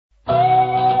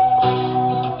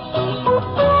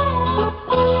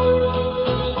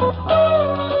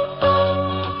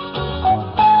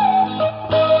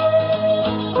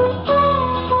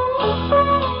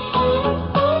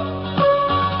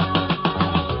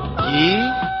ይህ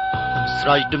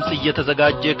ምስራች ድምጽ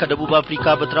እየተዘጋጀ ከደቡብ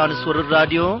አፍሪካ በትራንስወርልድ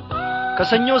ራዲዮ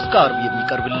ከሰኞ እስከ ዓርብ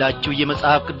የሚቀርብላችሁ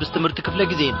የመጽሐፍ ቅዱስ ትምህርት ክፍለ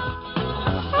ጊዜ ነው።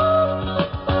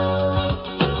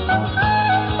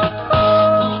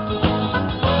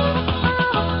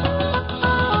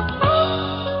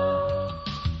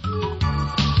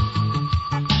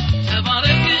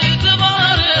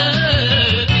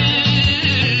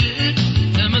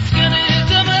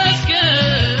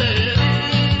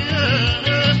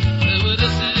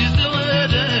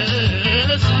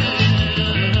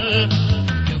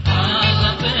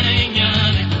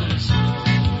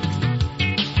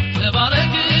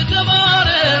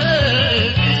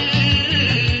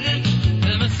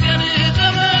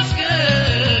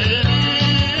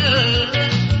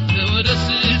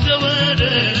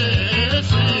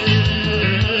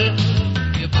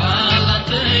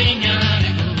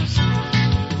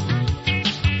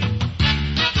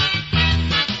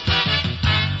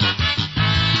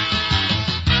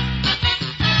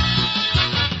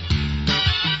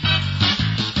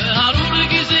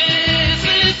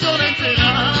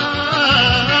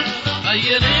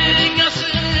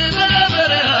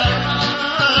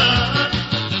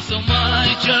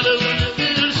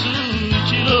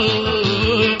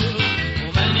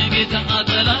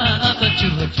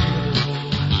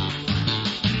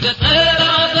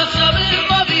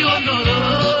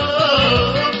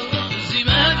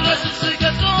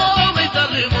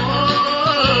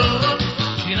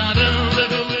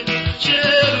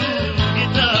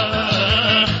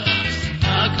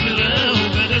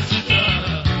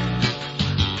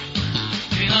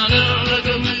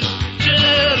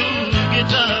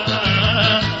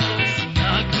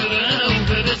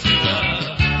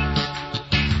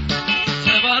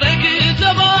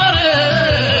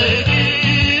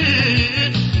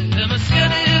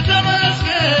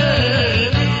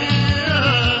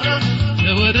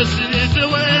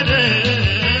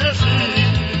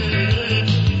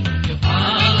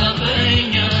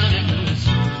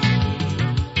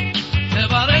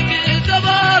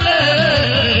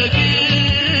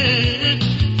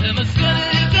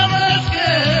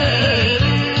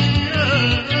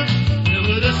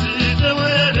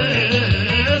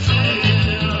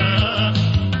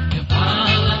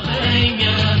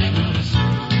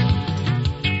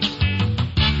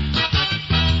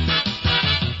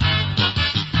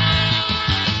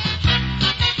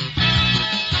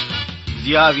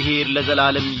 እግዚአብሔር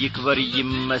ለዘላለም ይክበር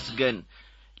ይመስገን።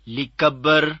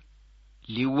 ሊከበር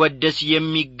ሊወደስ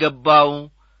የሚገባው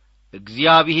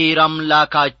እግዚአብሔር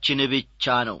አምላካችን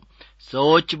ብቻ ነው።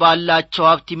 ሰዎች ባላቸው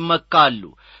ሀብት ይመካሉ፣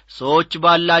 ሰዎች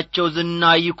ባላቸው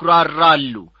ዝና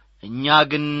ይኩራራሉ። እኛ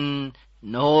ግን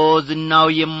ነው ዝናው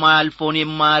የማያልፈውን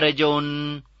የማያረጀውን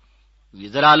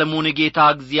የዘላለሙን ጌታ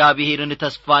እግዚአብሔርን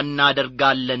ተስፋ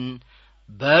እናደርጋለን፣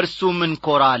 በእርሱም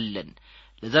እንኮራለን።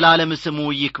 ለዘላለም ስሙ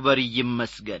ይክበር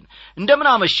ይመስገን። እንደምን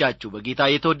አመሻችሁ በጌታ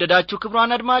የተወደዳችሁ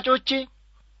ክቡራን አድማጮቼ።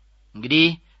 እንግዲህ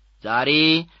ዛሬ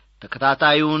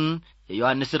ተከታታዩን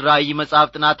የዮሐንስ ራእይ መጽሐፍ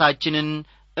ጥናታችንን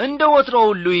እንደ ወትሮው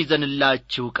ሁሉ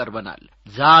ይዘንላችሁ ቀርበናል።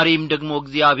 ዛሬም ደግሞ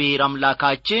እግዚአብሔር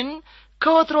አምላካችን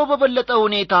ከወትሮው በበለጠ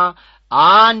ሁኔታ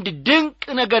አንድ ድንቅ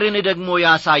ነገርን ደግሞ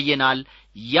ያሳየናል፣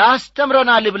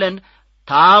 ያስተምረናል ብለን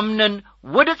ታምነን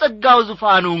ወደ ጸጋው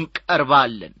ዙፋኑ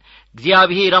እንቀርባለን።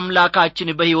 እግዚአብሔር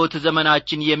አምላካችን በሕይወት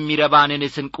ዘመናችን የሚረባንን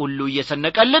ስንቅ ሁሉ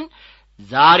እየሰነቀልን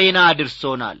ዛሬን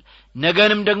አድርሶናል።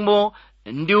 ነገንም ደግሞ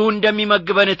እንዲሁ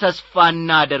እንደሚመግበን ተስፋ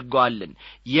እናደርጋለን።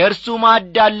 የእርሱ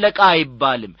ማዕድ አለቀ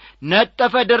አይባልም፣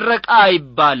 ነጠፈ ደረቀ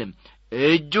አይባልም።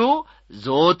 እጁ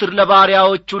ዘወትር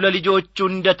ለባሪያዎቹ ለልጆቹ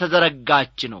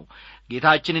እንደተዘረጋች ነው።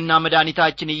 ጌታችንና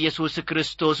መድኃኒታችን ኢየሱስ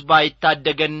ክርስቶስ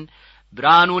ባይታደገን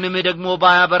ብርሃኑንም ደግሞ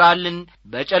ባያበራልን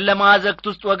በጨለማ አዘቅት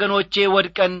ውስጥ ወገኖቼ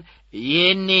ወድቀን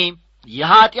ይሄኔ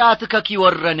የኀጢአት ከክ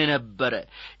ይወረን ነበረ።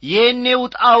 ይሄኔ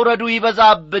ውጣ ውረዱ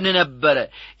ይበዛብን ነበረ።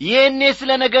 ይሄኔ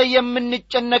ስለ ነገ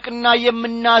የምንጨነቅና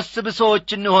የምናስብ ሰዎች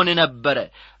እንሆን ነበረ።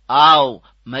 አዎ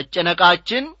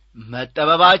መጨነቃችን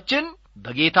መጠበባችን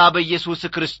በጌታ በኢየሱስ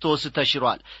ክርስቶስ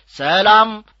ተሽሯል። ሰላም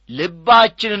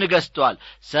ልባችንን ገዝቷል።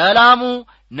 ሰላሙ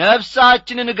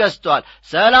ነፍሳችንን ገዝቷል።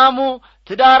 ሰላሙ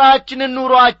ትዳራችንን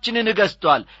ኑሮአችንን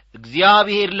ገዝቷል።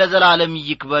 እግዚአብሔር ለዘላለም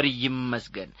ይክበር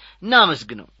ይመስገን።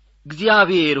 እናመስግነው።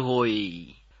 እግዚአብሔር ሆይ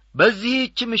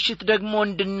በዚህች ምሽት ደግሞ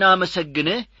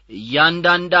እንድናመሰግንህ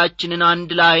እያንዳንዳችንን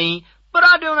አንድ ላይ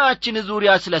በራዲዮናችን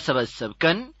ዙሪያ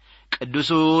ስለሰበሰብከን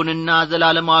ቅዱሱንና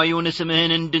ዘላለማዊውን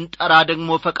ስምህን እንድንጠራ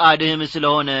ደግሞ ፈቃድህም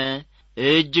ስለሆነ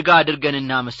እጅግ አድርገን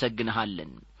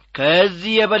እናመሰግንሃለን።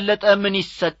 ከዚህ የበለጠ ምን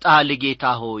ይሰጣል ጌታ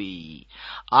ሆይ?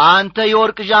 አንተ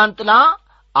የወርቅ ዣንጥላ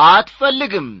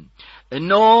አትፈልግም፣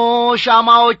 እነሆ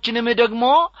ሻማዎችንም ደግሞ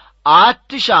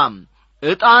አትሻም፣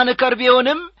 ዕጣን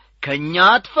ከርቤውንም ከኛ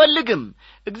አትፈልግም።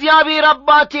 እግዚአብሔር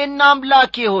አባቴና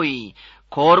አምላኬ ሆይ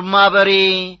ኮርማ በሬ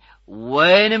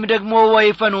ወይንም ደግሞ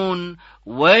ወይፈኑን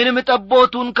ወይንም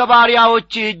ጠቦቱን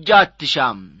ከባሪያዎች እጅ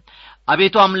አትሻም።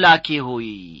 አቤቱ አምላኬ ሆይ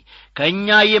ከኛ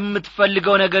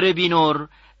የምትፈልገው ነገር ቢኖር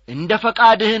እንደ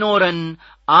ፈቃድህ ኖረን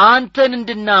አንተን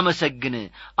እንድናመሰግን፣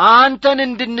 አንተን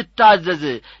እንድንታዘዝ፣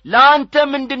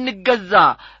 ለአንተም እንድንገዛ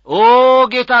ኦ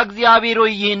ጌታ እግዚአብሔር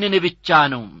ሆይ ይህንን ብቻ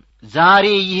ነው። ዛሬ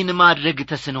ይህን ማድረግ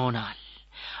ተስኖናል።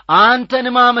 አንተን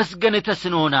ማመስገን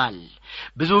ተስኖናል።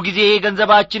 ብዙ ጊዜ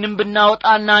ገንዘባችንን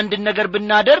ብናወጣና አንድ ነገር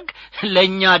ብናደርግ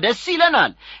ለኛ ደስ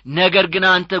ይለናል። ነገር ግን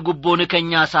አንተ ጉቦን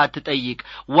ከኛ ሳትጠይቅ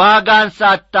ዋጋን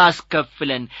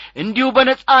ሳታስከፍለን እንዲሁ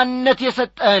በነጻነት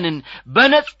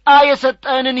በነጻ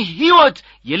የሰጠህንን ሕይወት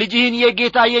የልጅህን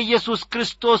የጌታ የኢየሱስ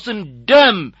ክርስቶስን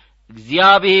ደም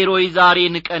እግዚአብሔር ሆይ ዛሬ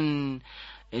ንቀን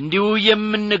እንዲሁ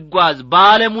የምንጓዝ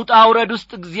በዓለም ውጣ ውረድ ውስጥ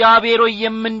እግዚአብሔር ሆይ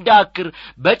የምንዳክር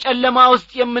በጨለማ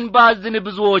ውስጥ የምንባዝን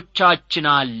ብዙዎቻችን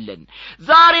አለን።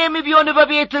 ዛሬም ቢሆን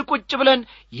በቤት ቁጭ ብለን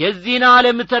የዚህን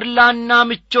ዓለም ተድላና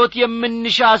ምቾት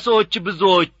የምንሻ ሰዎች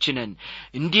ብዙዎች ነን።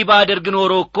 እንዲህ ባደርግ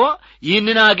ኖሮ እኮ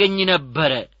ይህንን አገኝ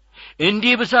ነበረ፣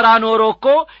 እንዲህ ብሠራ ኖሮ እኮ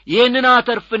ይህንን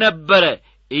አተርፍ ነበረ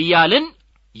እያልን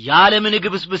የዓለምን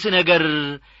ግብስብስ ነገር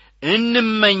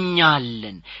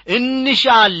እንመኛለን፣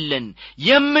 እንሻለን።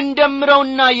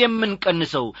 የምንደምረውና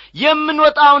የምንቀንሰው፣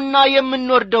 የምንወጣውና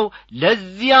የምንወርደው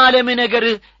ለዚህ ዓለም ነገር፣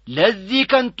 ለዚህ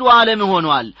ከንቱ ዓለም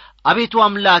ሆኗል። አቤቱ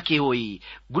አምላኬ ሆይ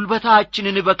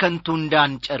ጉልበታችንን በከንቱ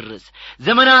እንዳንጨርስ፣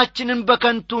 ዘመናችንን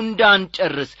በከንቱ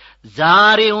እንዳንጨርስ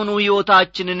ዛሬውኑ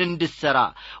ሕይወታችንን እንድትሠራ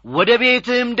ወደ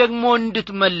ቤትህም ደግሞ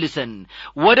እንድትመልሰን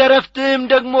ወደ ረፍትህም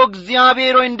ደግሞ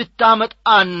እግዚአብሔር ሆይ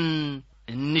እንድታመጣን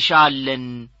እንሻለን፣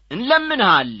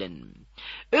 እንለምንሃለን።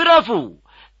 እረፉ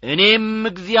እኔም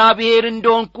እግዚአብሔር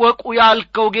እንደሆንኩ ወቁ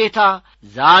ያልከው ጌታ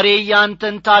ዛሬ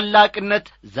ያንተን ታላቅነት፣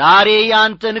 ዛሬ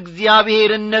ያንተን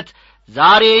እግዚአብሔርነት፣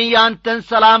 ዛሬ ያንተን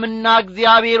ሰላምና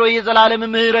እግዚአብሔር ሆይ የዘላለም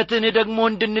ምሕረትን ደግሞ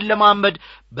እንድንለማመድ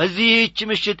በዚህች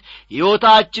ምሽት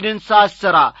ሕይወታችንን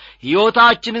ሳትሠራ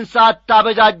ሕይወታችንን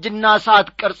ሳታበጃጅና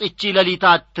ሳትቀርጽ ይህች ሌሊት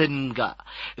አትንጋ።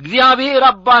 እግዚአብሔር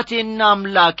አባቴና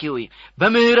አምላኬ ሆይ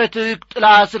በምሕረትህ ጥላ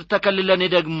ስር ተከልለን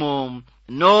ደግሞ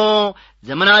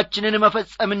ዘመናችንን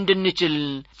መፈጸም እንድንችል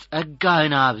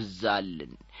ጸጋህን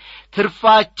አብዛልን።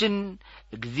 ትርፋችን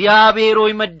እግዚአብሔር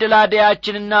ሆይ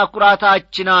መደላደያችንና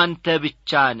ኩራታችን አንተ ብቻ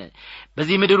ነህ።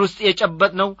 በዚህ ምድር ውስጥ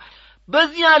የጨበጥነው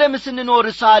በዚህ ዓለም ስንኖር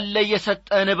ሳለ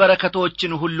የሰጠን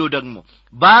በረከቶችን ሁሉ ደግሞ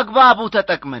በአግባቡ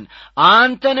ተጠቅመን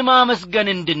አንተን ማመስገን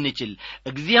እንድንችል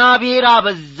እግዚአብሔር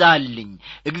አበዛልኝ።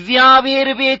 እግዚአብሔር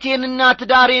ቤቴንና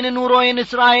ትዳሬን፣ ኑሮዬን፣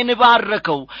 ሥራዬን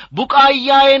ባረከው፣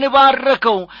 ቡቃያዬን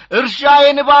ባረከው፣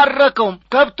 እርሻዬን ባረከው፣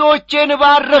 ከብቶቼን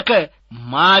ባረከ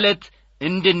ማለት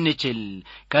እንድንችል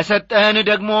ከሰጠህን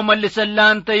ደግሞ መልሰን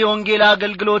ላንተ የወንጌል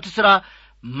አገልግሎት ሥራ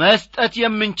መስጠት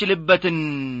የምንችልበትን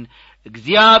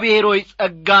እግዚአብሔር ሆይ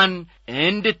ጸጋን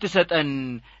እንድትሰጠን፣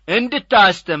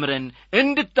 እንድታስተምረን፣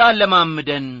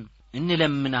 እንድታለማምደን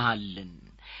እንለምንሃለን።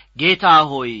 ጌታ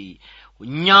ሆይ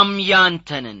እኛም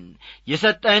ያንተነን፣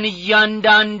 የሰጠህን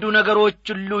እያንዳንዱ ነገሮች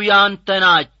ሁሉ ያንተ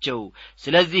ናቸው።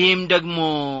 ስለዚህም ደግሞ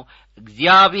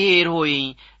እግዚአብሔር ሆይ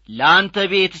ለአንተ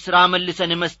ቤት ሥራ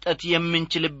መልሰን መስጠት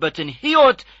የምንችልበትን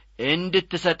ሕይወት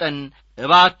እንድትሰጠን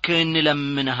እባክህ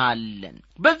እንለምንሃለን።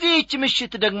 በዚህች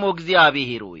ምሽት ደግሞ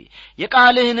እግዚአብሔር ሆይ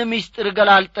የቃልህን ምስጢር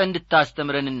ገላልጠ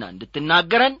እንድታስተምረንና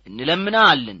እንድትናገረን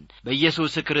እንለምንሃለን።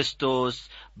 በኢየሱስ ክርስቶስ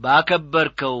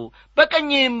ባከበርከው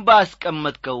በቀኝህም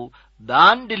ባስቀመጥከው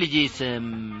በአንድ ልጅ ስም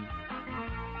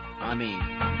አሜን።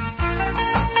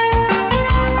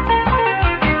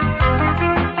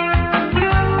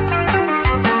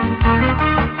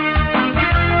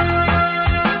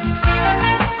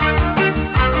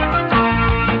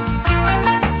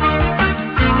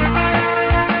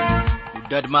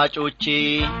 አድማጮቼ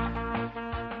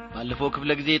ባለፈው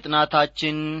ክፍለ ጊዜ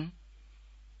ጥናታችን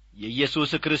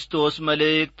የኢየሱስ ክርስቶስ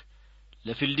መልእክት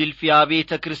ለፊልድልፊያ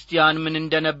ቤተ ክርስቲያን ምን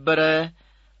እንደነበረ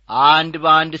አንድ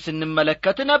በአንድ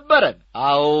ስንመለከት ነበር።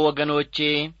 አዎ ወገኖቼ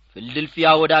ፊልድልፊያ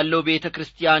ወዳለው ቤተ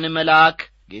ክርስቲያን መልአክ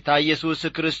ጌታ ኢየሱስ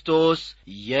ክርስቶስ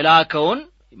የላከውን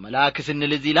መልአክ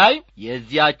ስንል እዚህ ላይ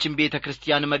የዚያችን ቤተ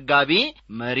ክርስቲያን መጋቢ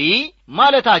መሪ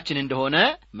ማለታችን እንደሆነ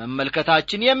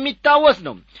መመልከታችን የሚታወስ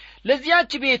ነው።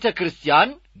 ለዚያች ቤተ ክርስቲያን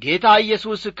ጌታ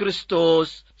ኢየሱስ ክርስቶስ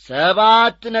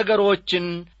 7 ነገሮችን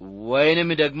ወይንም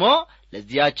ደግሞ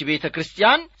ለዚያች ቤተ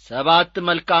ክርስቲያን 7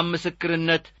 መልካም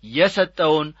ምስክርነት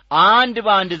የሰጠውን አንድ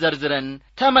በአንድ ዘርዝረን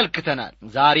ተመልክተናል።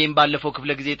 ዛሬም ባለፈው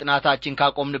ክፍለ ጊዜ ጥናታችን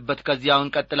ካቆምንበት ከዚያው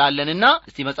እንቀጥላለንና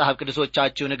እስቲ መጽሐፍ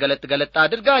ቅዱሶቻችሁን ገለጥ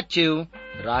አድርጋችሁ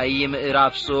ራእይ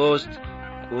ምዕራፍ 3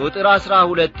 ቁጥር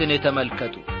 12ን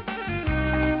ተመልከቱ።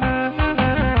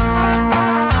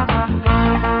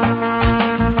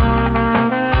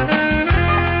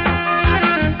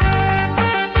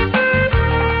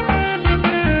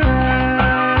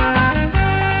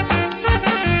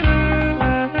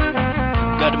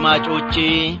 አድማጮቼ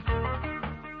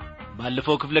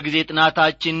ባለፈው ክፍለ ጊዜ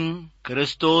ጥናታችን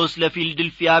ክርስቶስ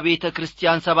ለፊልድልፊያ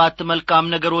ቤተክርስቲያን 7 መልካም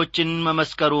ነገሮችን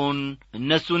መመስከሩን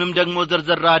እነሱንም ደግሞ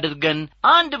ዘርዘር አድርገን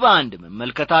አንድ በአንድ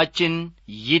መመልከታችን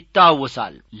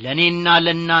ይታወሳል። ለኔና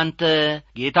ለናንተ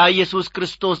ጌታ ኢየሱስ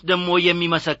ክርስቶስ ደግሞ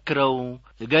የሚመሰክረው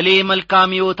እገሌ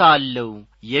መልካም ሕይወት አለው፣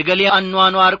 የገሌ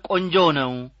አኗኗር ቆንጆ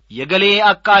ነው፣ የገሌ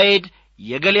አካሄድ፣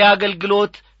 የገሌ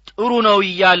አገልግሎት ጥሩ ነው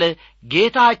እያለ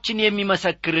ጌታችን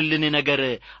የሚመሰክርልን ነገር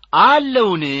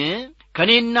አለውን?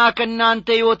 ከኔና ከናንተ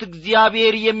ሕይወት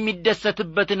እግዚአብሔር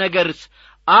የሚደሰትበት ነገርስ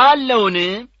አለውን?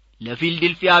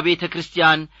 ለፊልድልፊያ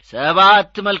ቤተክርስቲያን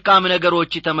 7 መልካም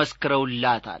ነገሮች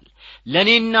ተመስክረውላታል።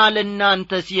 ለኔና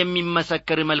ለናንተስ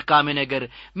የሚመሰክር መልካም ነገር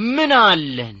ምን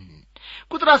አለን?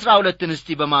 ቁጥር 12ን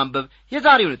እስቲ በማንበብ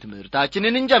የዛሬውን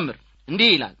ትምህርታችንን እንጀምር። እንዲህ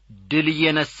ይላል፣ ድል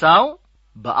የነሳው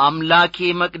በአምላኬ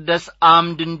መቅደስ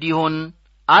አምድ እንዲሆን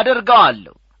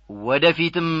አደርገዋለሁ፣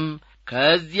 ወደፊትም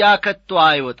ከዚያ ከቶ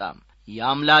አይወጣም።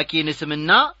 የአምላኬን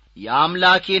ስምና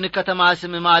የአምላኬን ከተማ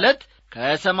ስም ማለት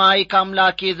ከሰማይ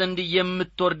ከአምላኬ ዘንድ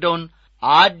የምትወርደውን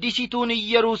አዲሲቱን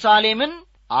ኢየሩሳሌምን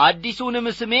አዲሱንም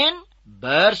ስሜን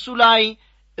በእርሱ ላይ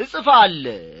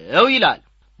እጽፋለሁ ይላል።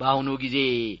 በአሁኑ ጊዜ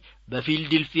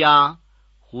በፊልድልፊያ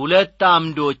 2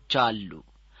 አምዶች አሉ።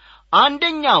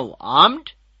 አንደኛው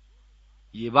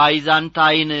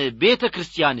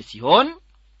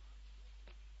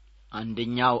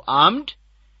አምድ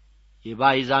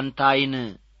የባይዛንታይን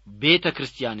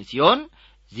ቤተክርስቲያን ሲሆን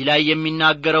እዚህ ላይ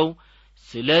የሚናገረው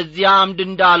ስለዚህ አምድ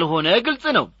እንዳልሆነ ግልጽ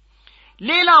ነው።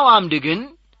 ሌላው አምድ ግን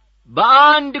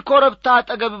በአንድ ኮረብታ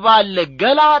አጠገብ ባለ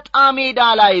ገላጣ ሜዳ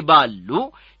ላይ ባሉ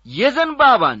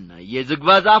የዘንባባና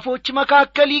የዝግባ ዛፎች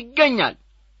መካከል ይገኛል።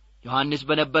 ዮሐንስ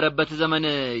በነበረበት ዘመን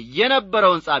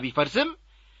የነበረው ሕንጻ ቢፈርስም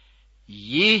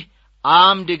ይህ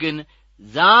አምድ ግን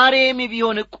ዛሬም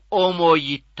ቢሆን ቆሞ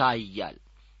ይታያል።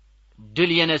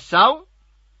 ድል የነሳው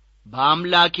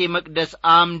በአምላኬ መቅደስ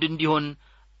አምድ እንዲሆን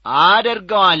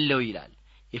አደርገዋለሁ ይላል።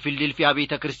 የፊልድልፊያ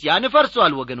ቤተክርስቲያን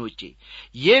ፈርሷል ወገኖቼ።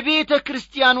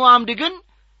 የቤተክርስቲያኑ አምድ ግን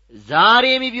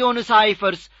ዛሬም ቢሆን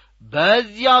ሳይፈርስ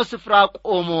በዚያው ስፍራ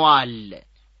ቆሞ አለ።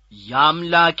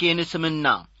 የአምላኬን ስምና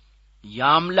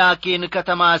የአምላኬን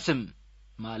ከተማ ስም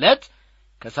ማለት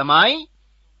ከሰማይ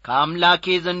ከአምላኬ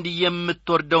ዘንድ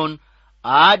የምትወርደውን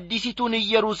አዲሲቱን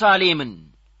ኢየሩሳሌምን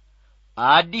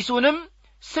አዲሱንም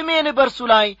ስሜን በርሱ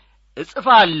ላይ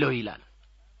እጽፋለሁ ይላል።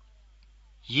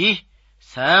 ይህ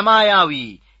ሰማያዊ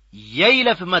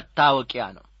የይለፍ መታወቂያ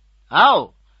ነው። አዎ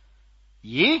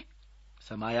ይህ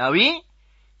ሰማያዊ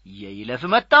የይለፍ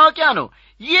መታወቂያ ነው።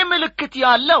 ይህ ምልክት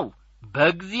ያለው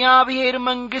በእግዚአብሔር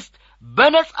መንግሥት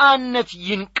በነጻነት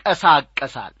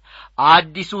ይንቀሳቀሳል።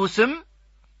 አዲሱ ስም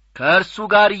ከእርሱ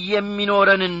ጋር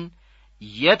የሚኖረንን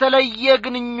የተለየ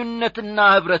ግንኙነትና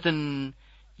ኅብረትን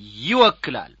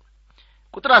ይወክላል።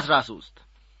 ቁጥር 13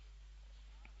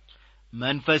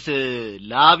 መንፈስ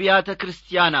ለአብያተ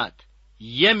ክርስቲያናት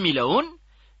የሚለውን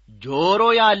ጆሮ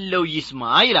ያለው ይስማ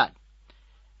ይላል።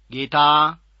 ጌታ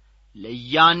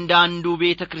ለእያንዳንዱ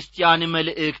ቤተ ክርስቲያን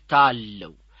መልእክት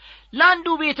አለው። ለአንዱ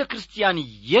ቤተ ክርስቲያን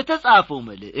የተጻፈው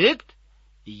መልእክት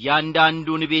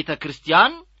እያንዳንዱን ቤተ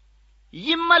ክርስቲያን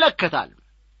ይመለከታል።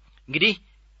 እንግዲህ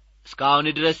እስካሁን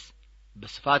ድረስ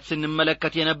በስፋት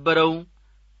ስንመለከት የነበረው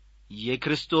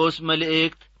የክርስቶስ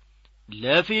መልእክት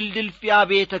ለፊልድልፊያ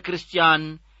ቤተ ክርስቲያን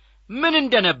ምን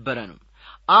እንደነበረ ነው።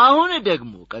 አሁን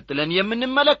ደግሞ ቀጥለን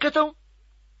የምንመለከተው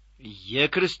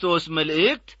የክርስቶስ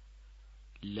መልእክት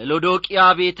ለሎዶቅያ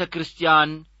ቤተ ክርስቲያን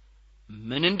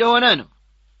ምን እንደሆነ ነው።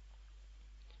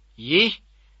 ይህ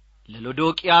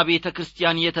ለሎዶቅያ ቤተ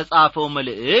ክርስቲያን የተጻፈው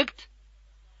መልእክት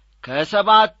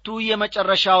ከሰባቱ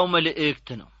የመጨረሻው መልእክት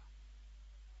ነው።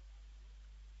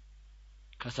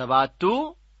 ከሰባቱ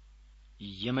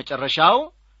የመጨረሻው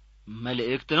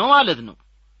መልእክት ነው ማለት ነው።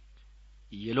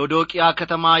 የሎዶቅያ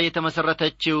ከተማ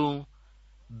የተመሰረተችው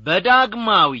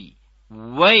በዳግማዊ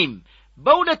ወይም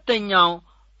በሁለተኛው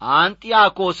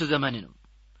አንጢያኮስ ዘመን ነው።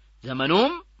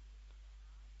 ዘመኑም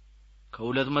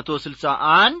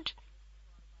ከ261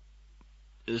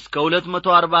 እስከ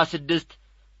 246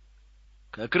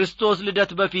 ከክርስቶስ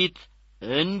ልደት በፊት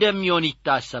እንደሚሆን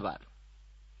ይታሰባል።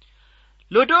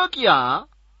 ሎዶቅያ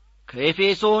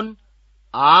ከኤፌሶን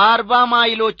 40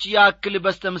 ማይሎች ያክል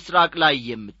በስተምስራቅ ላይ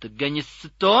የምትገኝ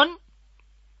ስትሆን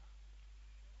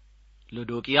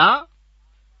ሎዶቅያ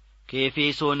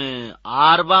ከኤፌሶን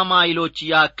 40 ማይሎች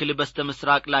ያክል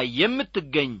በስተምስራቅ ላይ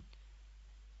የምትገኝ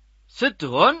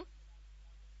ስትሆን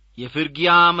የፍርግያ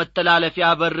መተላለፊያ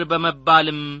በር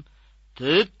በመባልም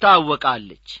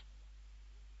ትታወቃለች።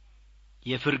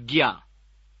 የፍርግያ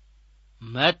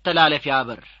መተላለፊያ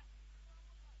በር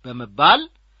በመባል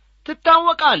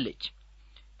ትታወቃለች።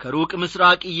 ከሩቅ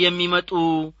ምስራቅ የሚመጡ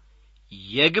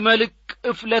የግመል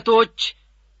ቅፍለቶች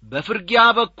በፍርግያ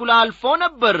በኩል አልፎ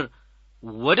ነበር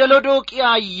ወደ ሎዶቅያ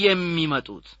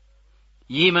የሚመጡት።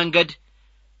 ይህ መንገድ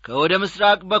ከወደ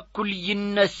ምስራቅ በኩል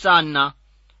ይነሳና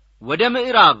ወደ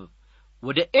ምዕራብ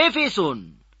ወደ ኤፌሶን፣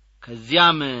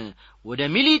 ከዚያም ወደ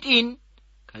ሚሊጢን፣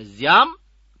 ከዚያም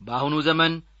በአሁኑ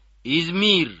ዘመን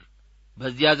ኢዝሚር፣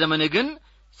 በዚያ ዘመን ግን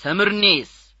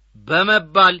ሰምርኔስ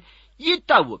በመባል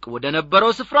ይታወቅ ወደ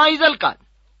ነበረው ስፍራ ይዘልቃል።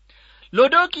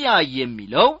 ሎዶቅያ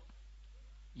የሚለው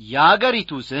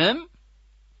የአገሪቱ ስም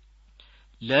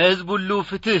ለሕዝብ ሁሉ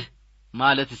ፍትህ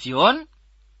ማለት ሲሆን፣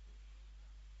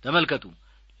 ተመልከቱ፣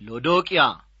 ሎዶቅያ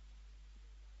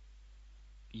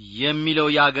የሚለው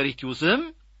የአገሪቱ ስም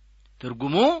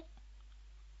ትርጉሙ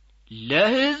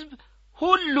ለሕዝብ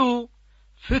ሁሉ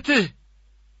ፍትህ፣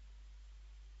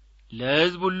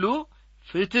 ለሕዝብ ሁሉ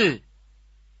ፍትህ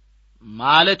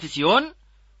ማለት ሲሆን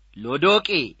ሎዶቄ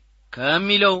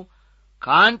ከሚለው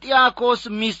ከአንጢያኮስ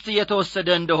ሚስት የተወሰደ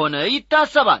እንደሆነ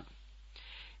ይታሰባል።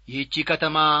 ይህች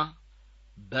ከተማ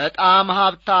በጣም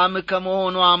ሀብታም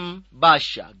ከመሆኗም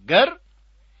ባሻገር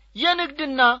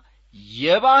የንግድና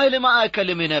የባህል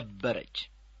ማዕከልም ነበረች።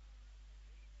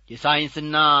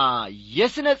 የሳይንስና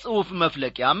የሥነ ጽሑፍ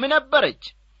መፍለቂያም ነበረች።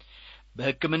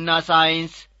 በሕክምና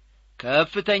ሳይንስ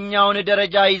ከፍተኛውን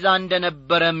ደረጃ ይዛ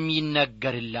እንደነበረም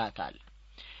ይነገርላታል።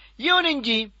 ይሁን እንጂ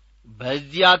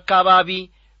በዚህ አካባቢ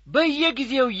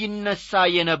በየጊዜው ይነሳ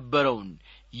የነበረውን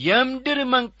የምድር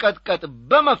መንቀጥቀጥ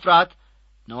በመፍራት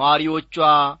ነዋሪዎቿ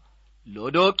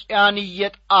ሎዶቅያን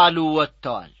እየጣሉ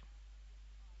ወጥተዋል።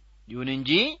 ይሁን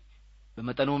እንጂ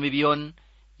በመጠኑም ቢሆን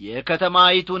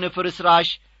የከተማይቱን ፍርስራሽ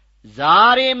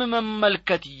ዛሬም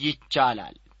መመልከት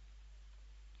ይቻላል።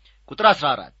 ቁጥር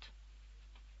 14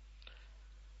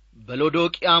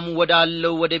 በሎዶቅያም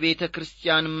ወዳለው ወደ ቤተ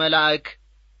ክርስቲያን መልአክ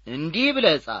እንዲህ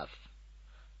ብለህ ጻፍ፣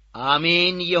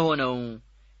 አሜን የሆነው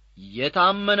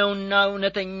የታመነውና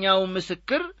እውነተኛው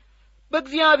ምስክር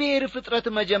በእግዚአብሔር ፍጥረት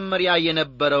መጀመሪያ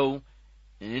የነበረው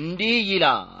እንዲህ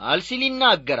ይላል ሲል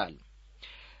ይናገራል።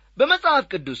 በመጽሐፍ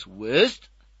ቅዱስ ውስጥ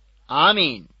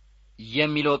አሜን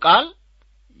የሚለው ቃል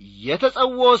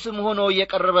የተጸውዖ ስም ሆኖ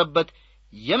የቀረበበት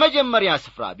የመጀመሪያ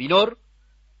ስፍራ ቢኖር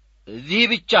እዚህ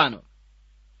ብቻ ነው።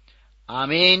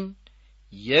 አሜን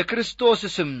የክርስቶስ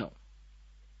ስም ነው።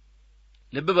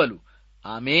 ልብ በሉ፣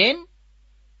 አሜን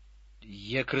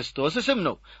የክርስቶስ ስም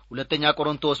ነው። ሁለተኛ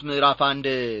ቆሮንቶስ ምዕራፍ 1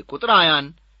 ቁጥር 20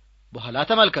 በኋላ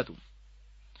ተመልከቱ።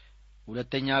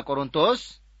 ሁለተኛ ቆሮንቶስ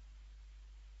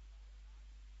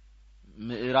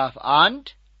ምዕራፍ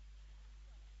 1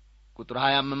 ቁጥር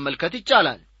 20 መመልከት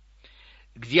ይቻላል።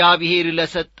 እግዚአብሔር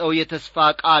ለሰጠው የተስፋ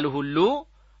ቃል ሁሉ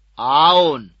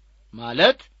አዎን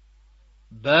ማለት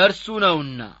በእርሱ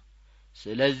ነውና፣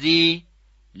 ስለዚህ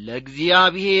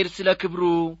ለእግዚአብሔር ስለ ክብሩ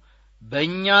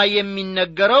በእኛ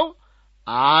የሚነገረው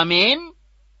አሜን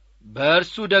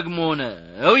በእርሱ ደግሞ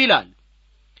ነው ይላል።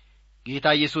 ጌታ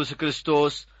ኢየሱስ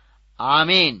ክርስቶስ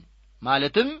አሜን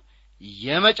ማለትም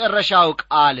የመጨረሻው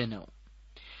ቃል ነው።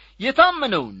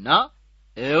 የታመነውና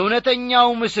እውነተኛው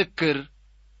ምስክር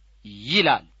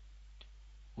ይላል።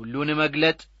 ሁሉን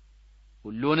መግለጥ፣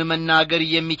 ሁሉን መናገር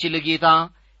የሚችል ጌታ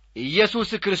ኢየሱስ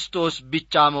ክርስቶስ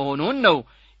ብቻ መሆኑን ነው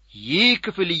ይህ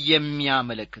ክፍል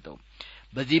የሚያመለክተው።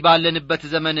 በዚህ ባለንበት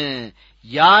ዘመን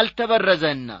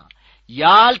ያልተበረዘና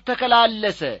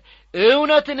ያልተከላለሰ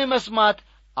እውነትን መስማት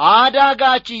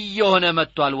አዳጋች እየሆነ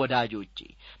መጥቷል። ወዳጆቼ፣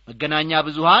 መገናኛ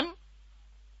ብዙሃን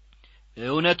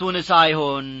እውነቱን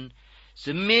ሳይሆን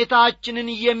ስሜታችንን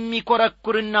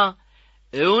የሚኮረኩርና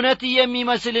እውነት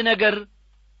የሚመስል ነገር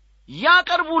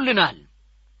ያቀርቡልናል፣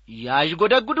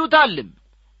 ያዥጎደጉዱታልም።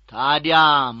 ታዲያ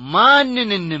ማንን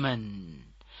እንመን?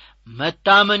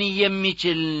 መታመን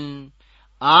የሚችል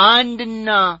አንድና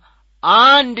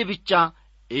አንድ ብቻ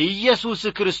ኢየሱስ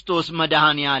ክርስቶስ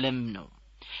መድኃኔ ዓለም ነው።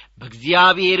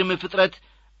 በእግዚአብሔርም ፍጥረት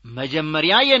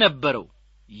መጀመሪያ የነበረው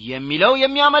የሚለው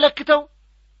የሚያመለክተው፣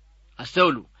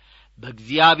 አስተውሉ፣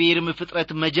 በእግዚአብሔርም ፍጥረት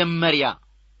መጀመሪያ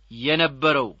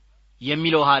የነበረው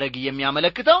የሚለው ሐረግ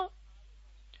የሚያመለክተው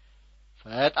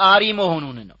ፈጣሪ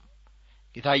መሆኑን ነው።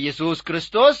 ጌታ ኢየሱስ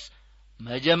ክርስቶስ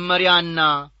መጀመሪያና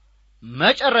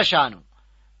መጨረሻ ነው።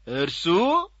 እርሱ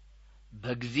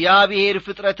በእግዚአብሔር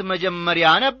ፍጥረት መጀመሪያ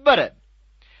ነበረ።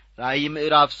 ራእይ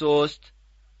ምዕራፍ 3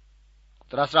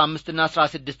 ቁጥር 15 እና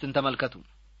 16 ተመልከቱ።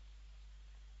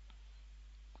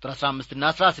 ቁጥር 15 እና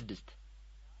 16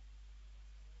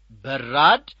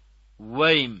 በራድ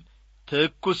ወይም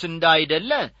ትኩስ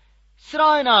እንዳይደለ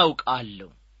ሥራህን አውቃለሁ።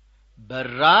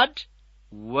 በራድ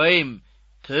ወይም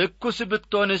ትኩስ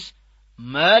ብትሆንስ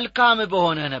መልካም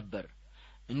በሆነ ነበር።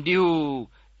 እንዲሁ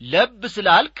ለብ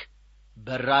ስላልክ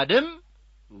በራድም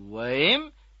ወይም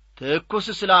ትኩስ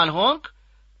ስላልሆንክ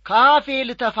ካፌ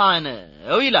ልተፋህ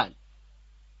ነው ይላል።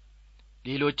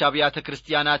 ሌሎች አብያተ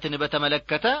ክርስቲያናትን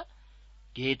በተመለከተ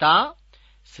ጌታ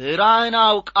ሥራህን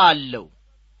አውቃለሁ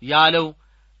ያለው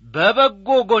በበጎ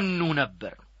ጎኑ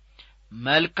ነበር።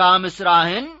 መልካም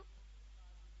ሥራህን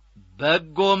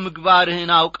በጎ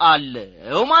ምግባርህን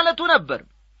አውቃለሁ ማለቱ ነበር።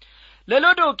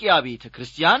 ለሎዶቅያ ቤተ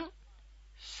ክርስቲያን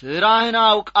ሥራህን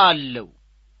አውቃለሁ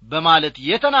በማለት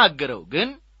የተናገረው ግን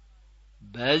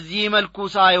በዚህ መልኩ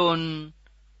ሳይሆን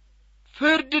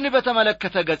ፍርድን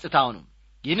በተመለከተ ገጽታው ነው።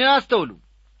 ይህንን አስተውሉ።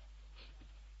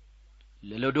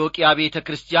 ለሎዶቅያ ቤተ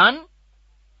ክርስቲያን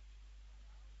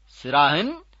ሥራህን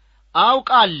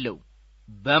አውቃለሁ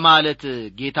በማለት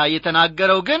ጌታ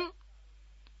የተናገረው ግን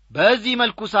በዚህ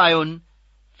መልኩ ሳይሆን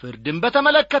ፍርድን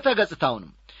በተመለከተ ገጽታው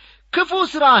ነው። ክፉ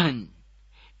ሥራህን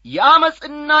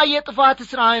የአመጽና የጥፋት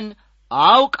ሥራህን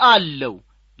አውቃለሁ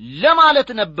ለማለት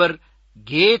ነበር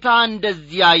ጌታ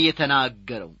እንደዚያ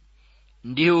የተናገረው።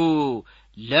 እንዲሁ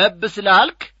ለብ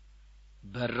ስላልክ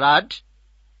በራድ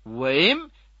ወይም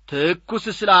ትኩስ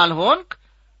ስላልሆንክ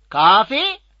ካፌ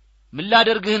ምን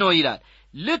ላደርግህ ነው ይላል፣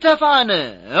 ልተፋህ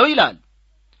ነው ይላል።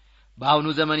 በአሁኑ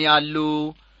ዘመን ያሉ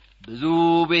ብዙ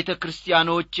ቤተ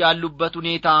ክርስቲያኖች ያሉበት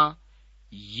ሁኔታ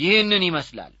ይህንን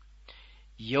ይመስላል።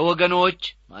 የወገኖች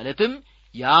ማለትም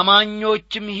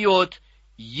የአማኞችም ሕይወት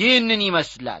ይህንን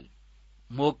ይመስላል።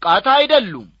 ሞቃት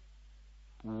አይደሉም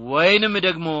ወይንም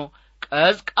ደግሞ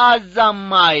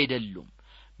ቀዝቃዛማ አይደሉም።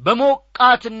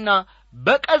 በሞቃትና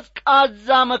በቀዝቃዛ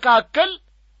መካከል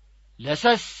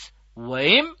ለሰስ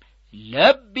ወይም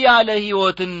ለብ ያለ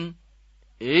ሕይወትን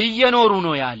እየኖሩ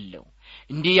ነው ያለው።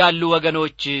 እንዲህ ያሉ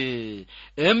ወገኖች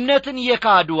እምነትን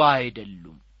የካዱ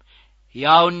አይደሉም።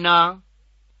 ያውና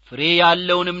ፍሬ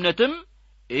ያለውን እምነትም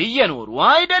እየኖሩ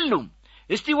አይደሉም።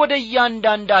 እስቲ ወደ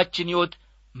እያንዳንዳችን ሕይወት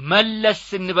መለስ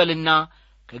እንበልና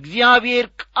ከእግዚአብሔር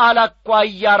ቃል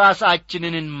አኳያ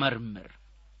ራሳችንን እንመርምር።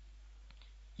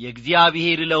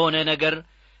 የእግዚአብሔር ለሆነ ነገር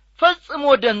ፈጽሞ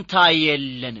ደንታ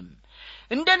የለንም።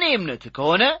 እንደኔ እምነት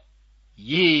ከሆነ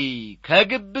ይህ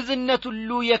ከግብዝነት ሁሉ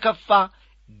የከፋ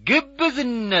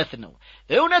ግብዝነት ነው።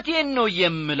 እውነቴን ነው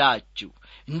የምላችሁ።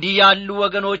 እንዲህ ያሉ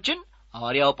ወገኖችን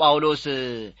ሐዋርያው ጳውሎስ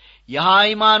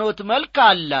የሃይማኖት መልክ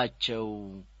አላቸው፣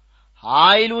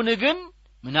 ኃይሉን ግን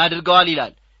ምን አድርገዋል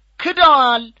ይላል፣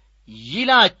 ክደዋል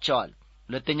ይላቸዋል።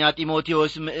 ሁለተኛ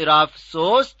ጢሞቴዎስ ምዕራፍ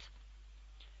 3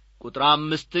 ቁጥር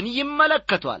 5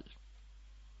 ይመለከቷል።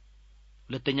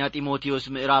 ሁለተኛ ጢሞቴዎስ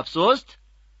ምዕራፍ 3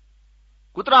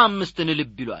 ቁጥር 5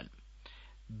 ልብ ይሏል።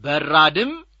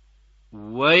 በራድም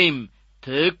ወይም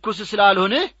ትኩስ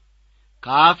ስላልሆንህ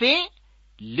ካፌ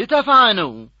ልተፋህ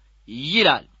ነው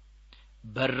ይላል።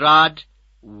 በራድ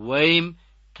ወይም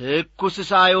ትኩስ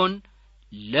ሳይሆን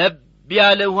ለብ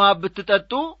ያለ ውሃ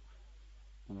ብትጠጡ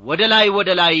ወደ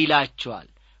ላይ ይላቸዋል፣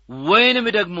 ወይንም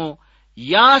ደግሞ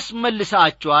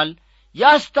ያስመልሳቸዋል፣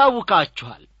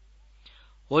 ያስታውካቸዋል፣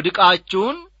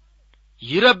 ሆድቃችሁን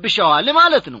ይረብሸዋል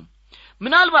ማለት ነው።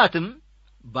 ምናልባትም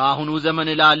በአሁኑ ዘመን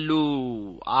ላሉ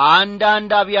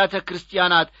አንዳንድ አብያተ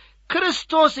ክርስቲያናት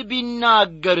ክርስቶስ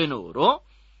ቢናገር ኖሮ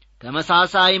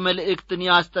ተመሳሳይ መልእክትን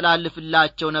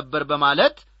ያስተላልፍላቸው ነበር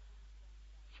በማለት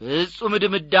ፍጹም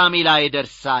ድምዳሜ ላይ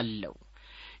ደርሳለሁ።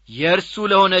 የእርሱ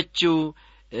ለሆነችው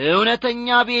እውነተኛ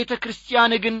ቤተ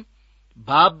ክርስቲያን ግን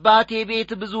በአባቴ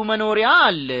ቤት ብዙ መኖሪያ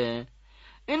አለ፣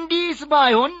 እንዲህስ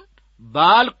ባይሆን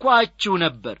ባልኳችሁ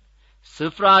ነበር፣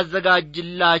 ስፍራ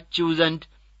አዘጋጅላችሁ ዘንድ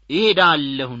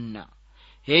እሄዳለሁና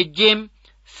ሄጄም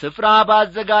ስፍራ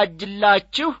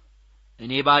ባዘጋጅላችሁ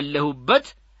እኔ ባለሁበት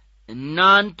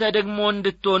እናንተ ደግሞ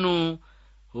እንድትሆኑ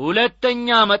ሁለተኛ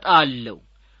እመጣለሁ፣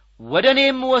 ወደ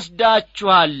እኔም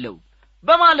ወስዳችኋለሁ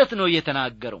በማለት ነው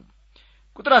የተናገረው።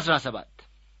 ቁጥር 17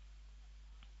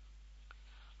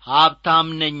 ሀብታም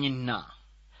ነኝና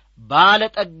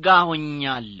ባለጠጋ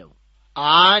ሆኛለሁ፣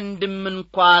 አንድም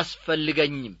እንኳ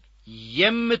አስፈልገኝም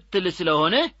የምትል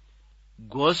ስለሆነ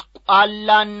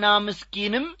ጎስቋላና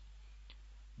ምስኪንም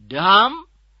ድሃም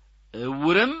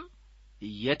እውርም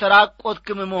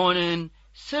የተራቆትክም መሆንህን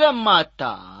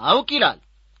ስለማታውቅ ይላል።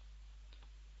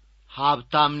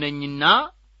 ሀብታም ነኝና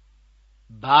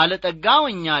ባለጠጋ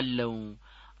ሆኛለሁ፣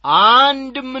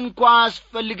 አንድም እንኳ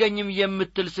አስፈልገኝም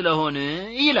የምትል ስለሆነ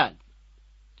ይላል።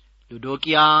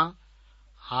 ሎዶቅያ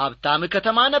ሀብታም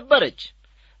ከተማ ነበረች።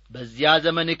 በዚያ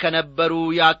ዘመን ከነበሩ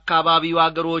የአካባቢው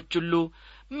አገሮች ሁሉ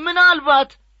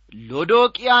ምናልባት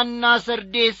ሎዶቅያና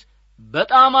ሰርዴስ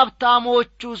በጣም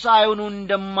ሀብታሞቹ ሳይሆኑ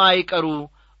እንደማይቀሩ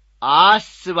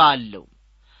አስባለሁ።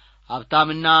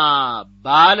 ሀብታምና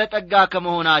ባለጠጋ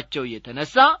ከመሆናቸው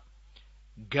የተነሳ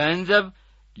ገንዘብ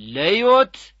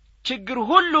ለሕይወት ችግር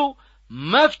ሁሉ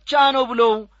መፍቻ ነው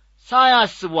ብለው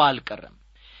ሳያስቡ አልቀረም።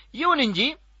 ይሁን እንጂ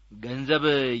ገንዘብ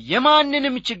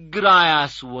የማንንም ችግር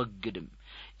አያስወግድም።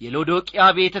 የሎዶቅያ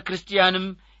ቤተ ክርስቲያንም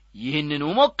ይህንኑ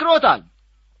ሞክሮታል።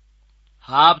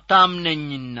 ሀብታም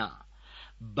ነኝና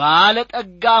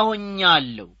ባለጠጋ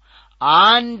ሆኛለሁ፣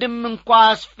 አንድም እንኳ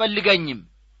አያስፈልገኝም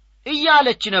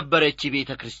እያለች ነበረች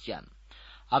ቤተ ክርስቲያን።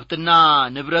 ሀብትና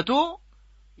ንብረቱ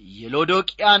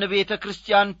የሎዶቅያን ቤተ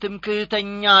ክርስቲያን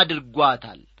ትምክህተኛ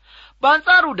አድርጓታል።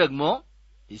 በአንጻሩ ደግሞ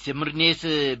የስምርኔስ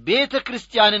ቤተ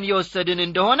ክርስቲያንን የወሰድን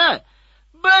እንደሆነ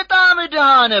በጣም ድሃ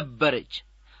ነበረች።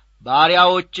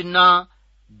 ባሪያዎችና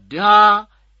ድሃ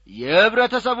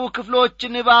የህብረተሰቡ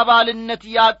ክፍሎችን በአባልነት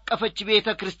ያቀፈች ቤተ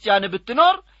ክርስቲያን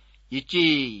ብትኖር ይቺ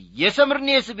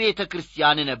የስምርኔስ ቤተ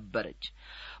ክርስቲያን ነበረች።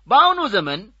 በአሁኑ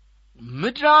ዘመን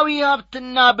ምድራዊ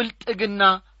ሀብትና ብልጥግና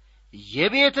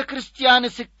የቤተ ክርስቲያን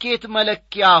ስኬት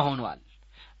መለኪያ ሆኗል።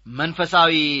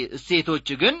 መንፈሳዊ እሴቶች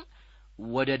ግን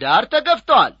ወደ ዳር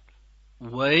ተገፍተዋል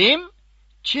ወይም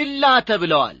ችላ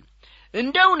ተብለዋል።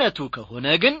 እንደ እውነቱ ከሆነ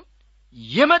ግን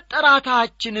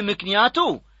የመጠራታችን ምክንያቱ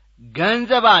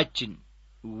ገንዘባችን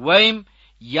ወይም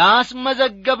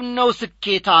ያስመዘገብነው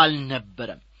ስኬት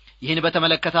አልነበረም። ይህን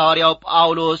በተመለከተ ሐዋርያው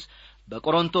ጳውሎስ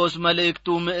በቆሮንቶስ መልእክቱ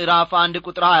ምዕራፍ 1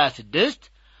 ቁጥር 26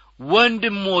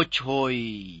 ወንድሞች ሆይ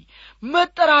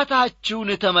መጠራታችሁን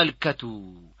ተመልከቱ፣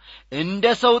 እንደ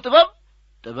ሰው ጥበብ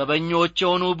ጥበበኞች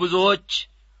የሆኑ ብዙዎች፣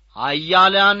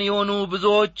 ኃያላን የሆኑ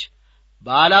ብዙዎች፣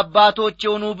 ባላባቶች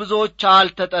የሆኑ ብዙዎች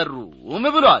አልተጠሩም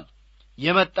ብሏል።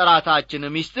 የመጠራታችን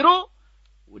ምስጢሩ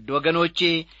ውድ ወገኖቼ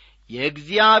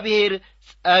የእግዚአብሔር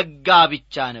ጸጋ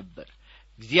ብቻ ነበር።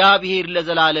 እግዚአብሔር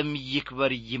ለዘላለም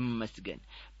ይክበር ይመስገን።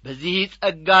 በዚህ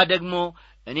ጸጋ ደግሞ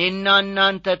እኔና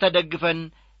እናንተ ተደግፈን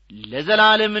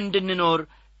ለዘላለም እንድንኖር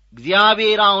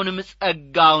እግዚአብሔር አሁንም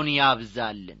ጸጋውን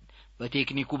ያብዛልን።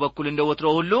 በቴክኒኩ በኩል እንደወትሮ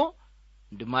ሁሉ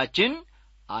ወንድማችን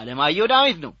ዓለማየሁ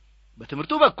ዳዊት ነው።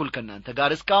 በትምህርቱ በኩል ከናንተ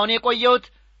ጋር እስካሁን የቆየሁት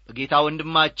በጌታ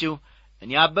ወንድማችሁ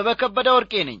እኔ አበበ ከበደ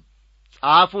ወርቄ ነኝ።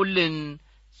 ጻፉልን፣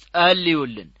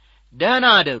 ጸልዩልን። ደህና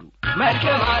አደሩ።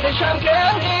 መልካም አለሻም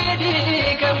ከእንግዲህ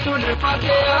ከብቱን ርፋት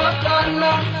ያወጣና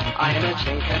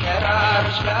ዓይኖችን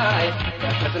ከተራሮች ላይ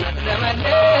በፍጥነት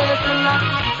ለመለስና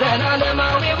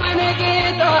ዘላለማዊውን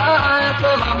ጌታ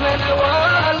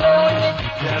ተማመነዋለሁ።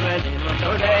 ዘመኔን ሁሉ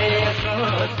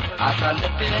ለኢየሱስ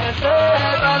አሳልፌ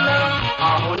እሰጣለሁ።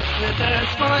 አሁንስ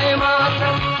ተስፋዬ ማን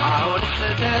ነው? አሁንስ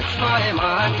ተስፋዬ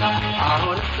ማን ነው?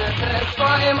 አሁንስ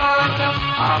ተስፋዬ ማን ነው?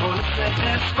 አሁንስ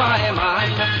ተስፋዬ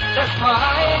ማን ነው?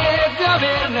 ተስፋዬ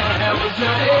እግዚአብሔር ነው፣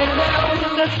 እግዚአብሔር ነው።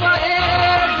 ተስፋዬ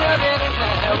እግዚአብሔር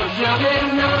ነው፣ እግዚአብሔር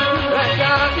ነው።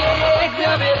 ረዳቴ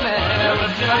እግዚአብሔር ነው፣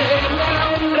 እግዚአብሔር ነው።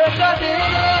 ረዳቴ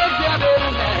እግዚአብሔር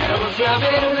ነው፣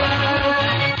 እግዚአብሔር ነው።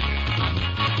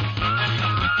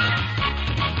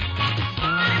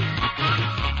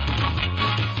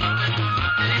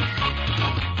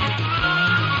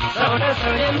 ሰው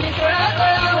ለሰው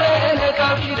የሚሰጠውን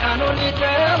ቃል ኪዳኑን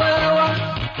ይተወዋ።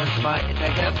 ተስፋ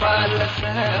የተገባለት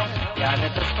ሰው ያለ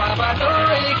ተስፋ ባዶ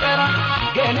ይቀራል።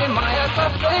 ግን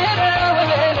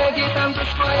የማያሳፍረውን ጌታን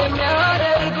ተስፋ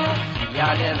የሚያደርጉ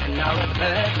ያለመናወጥ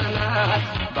በጽናት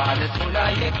በዓለቱ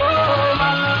ላይ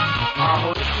ይቆማል።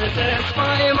 አሁንስ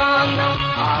ተስፋዬ ማን ነው?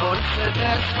 አሁንስ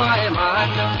ተስፋዬ ማን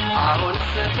ነው? አሁንስ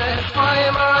ተስፋዬ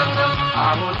ማን ነው?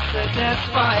 አሁንስ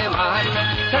ተስፋዬ ማን ነው?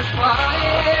 ተስፋዬ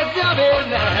እግዚአብሔር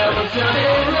ነው፣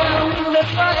 እግዚአብሔር ነው።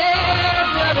 ተስፋዬ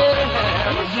እግዚአብሔር ነው፣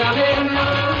 እግዚአብሔር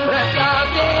ነው።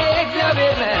 ረዳቴ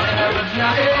እግዚአብሔር ነው፣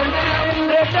 እግዚአብሔር ነው።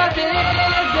 ረዳቴ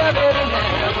እግዚአብሔር ነው፣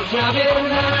 እግዚአብሔር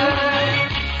ነው።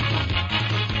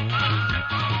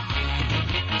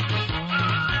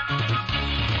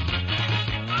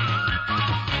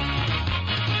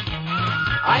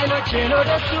 ዓይኖችን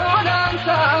ወደሱ ላንሳ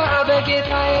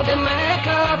በጌታዬ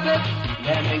ልመካበት።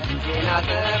 ለምን ጊዜን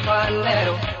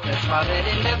አጠፋለሁ ተስፋ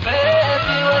በሌለበት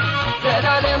ሕይወት?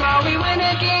 ዘላለማዊውን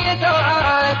ጌታ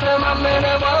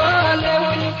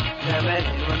ተማመነዋለሁኝ።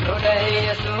 ዘመኔን ሁሉ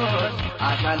ለኢየሱስ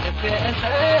አሳልፌ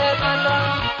እሰጣለሁ።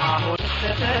 አሁንስ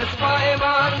ተስፋዬ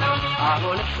ማን ነው?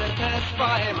 አሁንስ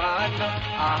ተስፋዬ ማን ነው?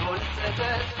 አሁንስ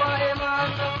ተስፋዬ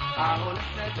ማን ነው? አሁንስ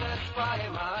ተስፋዬ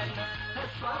ማን ነው?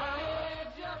 ተስፋዬ